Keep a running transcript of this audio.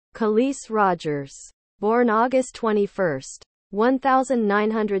Kelis Rogers, born August 21,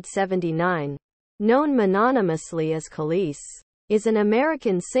 1979, known mononymously as Kelis, is an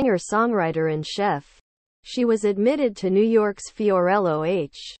American singer-songwriter and chef. She was admitted to New York's Fiorello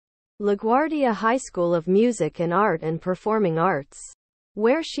H. LaGuardia High School of Music and Art and Performing Arts,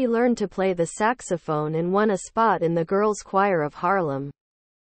 where she learned to play the saxophone and won a spot in the Girls Choir of Harlem.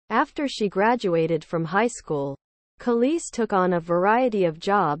 After she graduated from high school, Kelis took on a variety of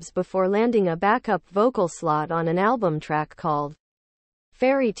jobs before landing a backup vocal slot on an album track called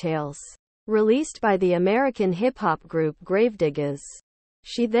Fairytalez, released by the American hip-hop group Gravediggaz.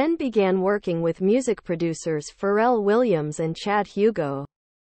 She then began working with music producers Pharrell Williams and Chad Hugo,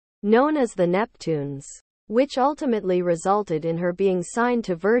 known as the Neptunes, which ultimately resulted in her being signed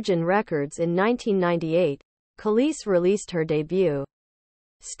to Virgin Records in 1998. Kelis released her debut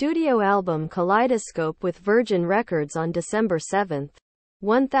studio album Kaleidoscope with Virgin Records on December 7,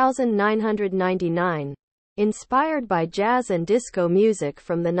 1999. Inspired by jazz and disco music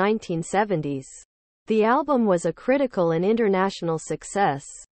from the 1970s, the album was a critical and international success.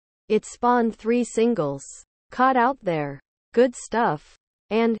 It spawned 3 singles: Caught Out There, Good Stuff,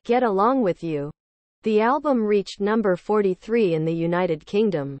 and Get Along With You. The album reached number 43 in the United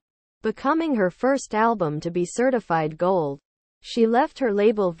Kingdom, becoming her first album to be certified gold. She left her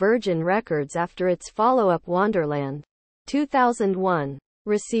label Virgin Records after its follow-up Wanderland, 2001,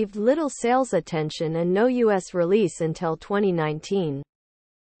 received little sales attention and no U.S. release until 2019.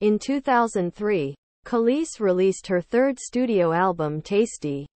 In 2003, Kelis released her third studio album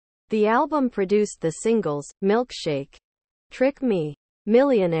Tasty. The album produced the singles Milkshake, Trick Me,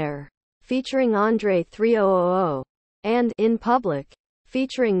 Millionaire, featuring André 3000, and In Public,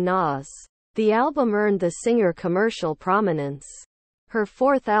 featuring Nas. The album earned the singer commercial prominence. Her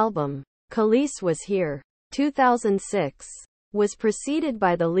fourth album, Kelis Was Here, 2006, was preceded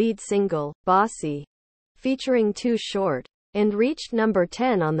by the lead single, Bossy, featuring Too Short, and reached number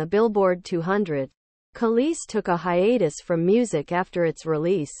 10 on the Billboard 200. Kelis took a hiatus from music after its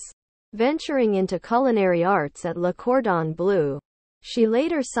release, venturing into culinary arts at Cordon Bleu. She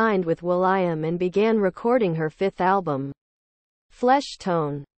later signed with will.i.am and began recording her fifth album, Flesh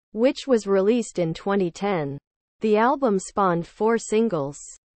Tone, which was released in 2010. The album spawned 4 singles,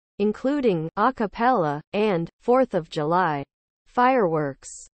 including A Cappella and 4th of July, Fireworks,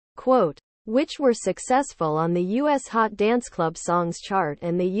 quote, which were successful on the US Hot Dance Club Songs chart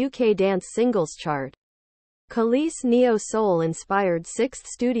and the UK Dance Singles chart. Kelis' neo-soul-inspired 6th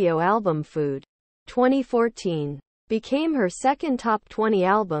studio album Food, 2014, became her second top 20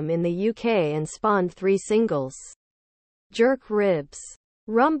 album in the UK and spawned 3 singles: Jerk Ribs,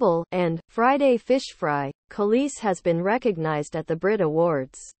 Rumble, and Friday Fish Fry. Kelis has been recognized at the Brit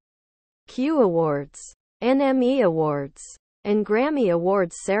Awards, Q Awards, NME Awards, and Grammy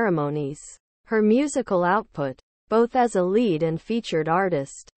Awards ceremonies. Her musical output, both as a lead and featured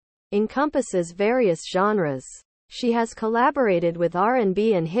artist, encompasses various genres. She has collaborated with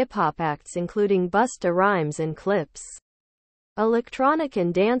R&B and hip-hop acts including Busta Rhymes and Clipse, electronic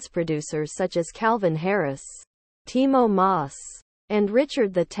and dance producers such as Calvin Harris, Timo Maas, and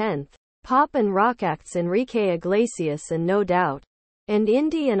Richard X, pop and rock acts Enrique Iglesias and No Doubt, and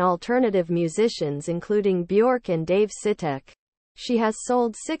indie and alternative musicians including Björk and Dave Sitek. She has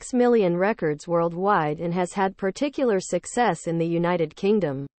sold 6 million records worldwide and has had particular success in the United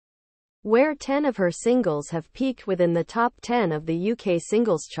Kingdom, where 10 of her singles have peaked within the top 10 of the UK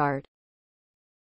singles chart.